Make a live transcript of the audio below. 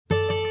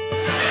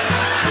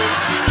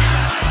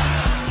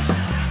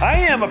I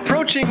am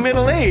approaching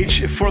middle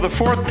age for the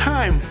fourth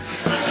time.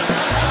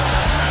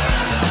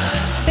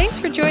 Thanks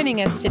for joining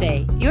us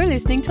today. You're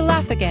listening to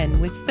Laugh Again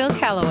with Phil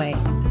Callaway.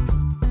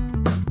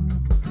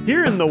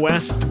 Here in the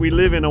West, we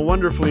live in a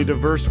wonderfully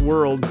diverse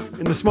world.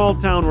 In the small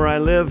town where I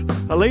live,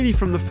 a lady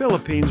from the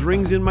Philippines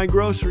rings in my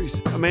groceries.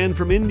 A man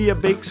from India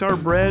bakes our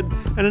bread,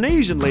 and an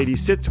Asian lady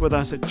sits with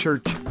us at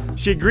church.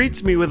 She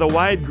greets me with a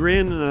wide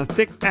grin and a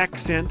thick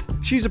accent.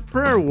 She's a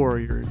prayer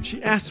warrior, and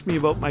she asks me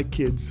about my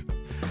kids.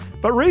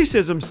 But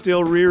racism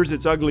still rears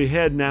its ugly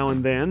head now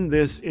and then,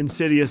 this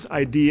insidious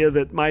idea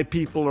that my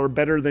people are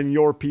better than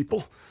your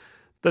people.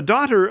 The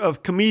daughter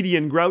of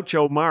comedian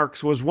Groucho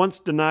Marx was once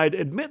denied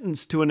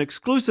admittance to an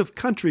exclusive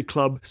country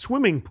club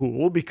swimming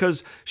pool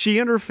because she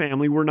and her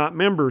family were not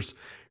members.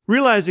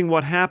 Realizing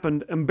what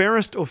happened,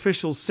 embarrassed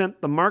officials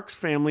sent the Marx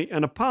family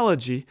an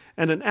apology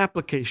and an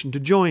application to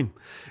join.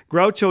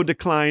 Groucho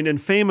declined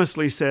and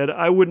famously said,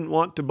 "I wouldn't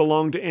want to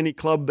belong to any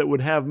club that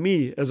would have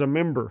me as a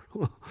member."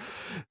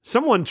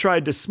 Someone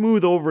tried to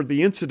smooth over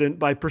the incident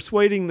by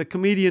persuading the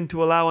comedian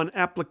to allow an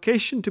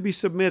application to be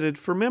submitted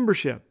for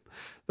membership.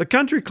 The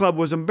country club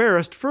was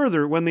embarrassed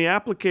further when the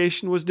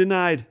application was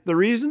denied. The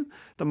reason?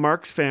 The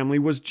Marx family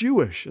was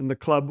Jewish and the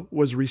club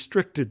was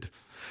restricted.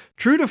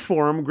 True to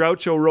form,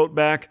 Groucho wrote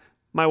back,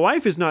 "My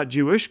wife is not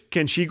Jewish.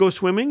 Can she go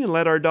swimming and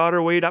let our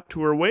daughter wade up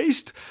to her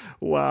waist?"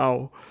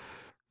 Wow.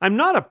 I'm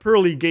not a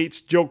pearly gates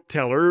joke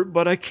teller,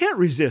 but I can't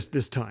resist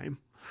this time.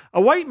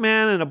 A white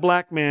man and a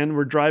black man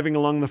were driving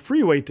along the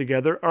freeway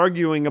together,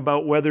 arguing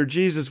about whether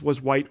Jesus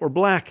was white or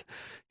black.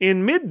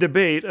 In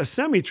mid-debate, a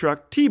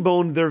semi-truck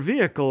T-boned their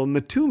vehicle, and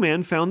the two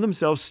men found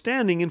themselves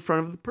standing in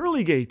front of the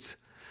pearly gates.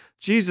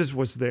 Jesus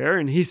was there,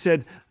 and he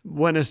said,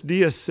 "Buenos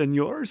dias,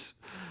 señores."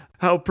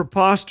 How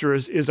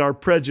preposterous is our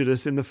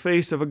prejudice in the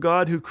face of a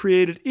God who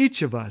created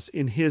each of us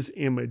in his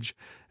image.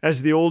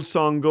 As the old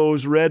song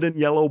goes, red and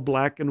yellow,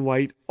 black and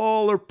white,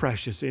 all are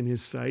precious in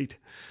his sight.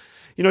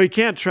 You know, you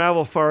can't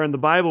travel far in the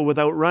Bible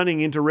without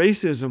running into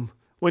racism.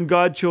 When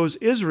God chose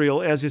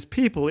Israel as his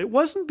people, it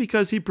wasn't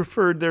because he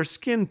preferred their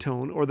skin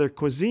tone or their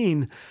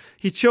cuisine.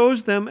 He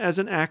chose them as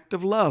an act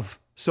of love,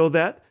 so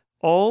that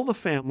all the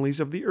families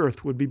of the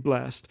earth would be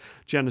blessed.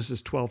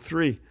 Genesis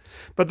 12:3.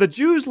 But the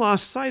Jews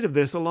lost sight of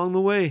this along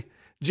the way.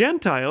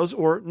 Gentiles,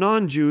 or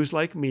non-Jews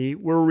like me,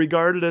 were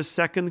regarded as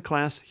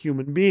second-class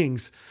human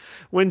beings.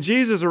 When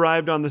Jesus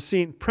arrived on the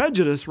scene,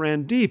 prejudice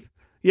ran deep.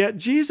 Yet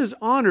Jesus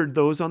honored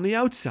those on the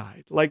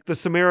outside, like the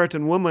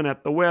Samaritan woman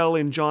at the well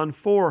in John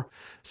 4.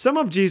 Some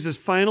of Jesus'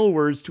 final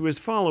words to his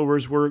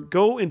followers were,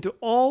 "Go into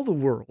all the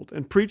world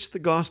and preach the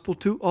gospel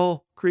to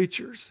all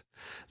creatures."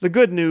 The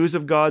good news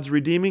of God's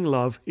redeeming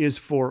love is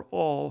for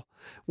all.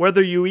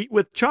 Whether you eat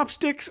with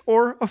chopsticks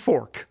or a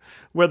fork,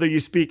 whether you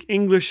speak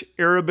English,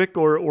 Arabic,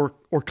 or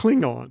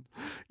Klingon,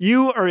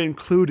 you are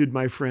included,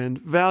 my friend,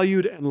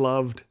 valued and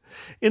loved.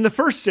 In the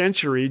first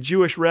century,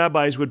 Jewish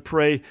rabbis would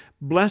pray,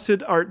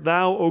 "Blessed art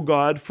thou, O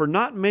God, for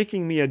not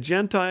making me a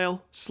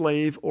Gentile,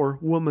 slave, or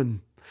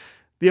woman."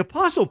 The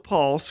Apostle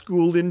Paul,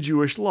 schooled in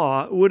Jewish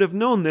law, would have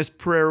known this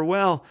prayer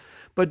well,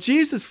 but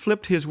Jesus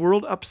flipped his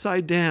world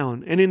upside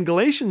down, and in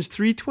Galatians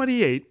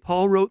 3:28,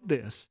 Paul wrote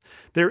this,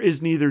 "There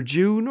is neither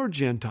Jew nor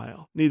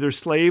Gentile, neither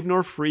slave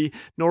nor free,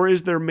 nor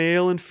is there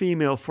male and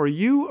female, for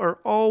you are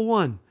all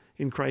one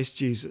in Christ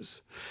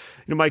Jesus."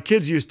 You know, my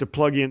kids used to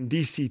plug in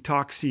DC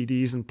Talk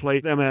CDs and play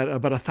them at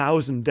about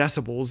 1,000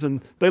 decibels, and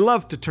they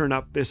love to turn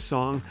up this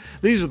song.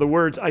 These are the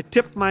words, "I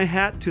tip my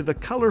hat to the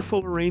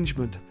colorful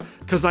arrangement,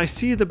 'cause I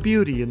see the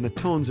beauty in the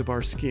tones of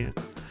our skin.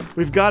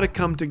 We've got to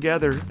come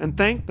together and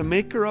thank the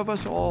maker of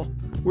us all.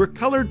 We're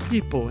colored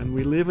people and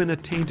we live in a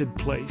tainted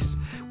place.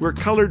 We're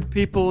colored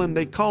people and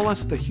they call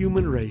us the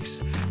human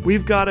race.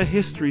 We've got a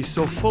history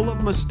so full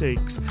of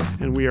mistakes,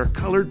 and we are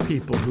colored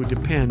people who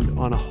depend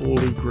on a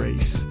holy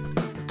grace."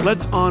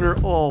 Let's honor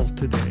all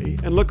today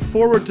and look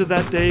forward to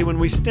that day when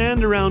we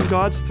stand around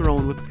God's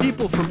throne with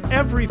people from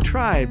every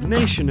tribe,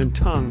 nation, and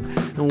tongue.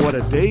 And what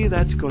a day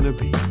that's going to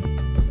be.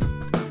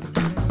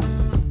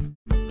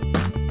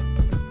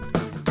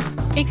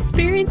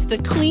 Experience the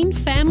clean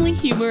family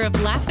humor of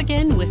Laugh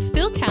Again with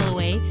Phil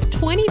Callaway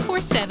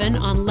 24/7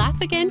 on Laugh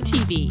Again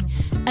TV.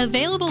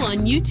 Available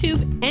on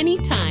YouTube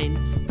anytime.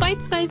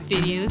 Bite-sized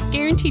videos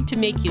guaranteed to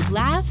make you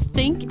laugh,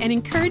 think, and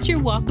encourage your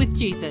walk with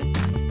Jesus.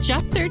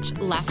 Just search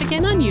Laugh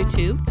Again on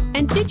YouTube.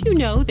 And did you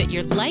know that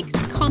your likes,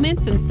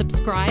 comments, and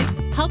subscribes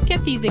help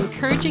get these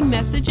encouraging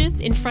messages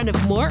in front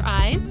of more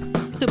eyes?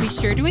 So be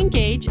sure to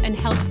engage and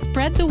help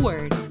spread the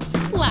word.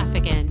 Laugh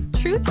Again.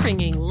 Truth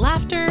bringing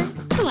laughter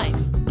to life.